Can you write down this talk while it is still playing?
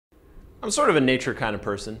I'm sort of a nature kind of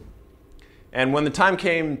person. And when the time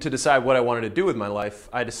came to decide what I wanted to do with my life,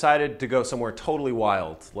 I decided to go somewhere totally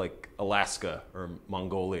wild, like Alaska or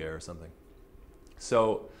Mongolia or something.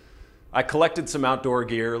 So I collected some outdoor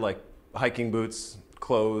gear like hiking boots,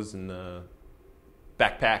 clothes, and a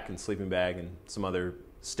backpack and sleeping bag and some other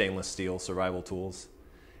stainless steel survival tools.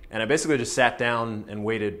 And I basically just sat down and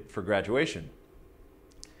waited for graduation.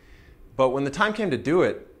 But when the time came to do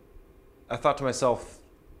it, I thought to myself,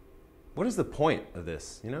 what is the point of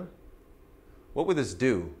this, you know? What would this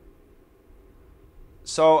do?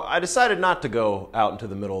 So I decided not to go out into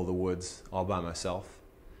the middle of the woods all by myself.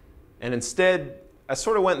 And instead, I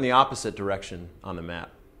sort of went in the opposite direction on the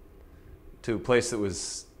map, to a place that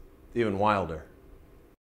was even wilder.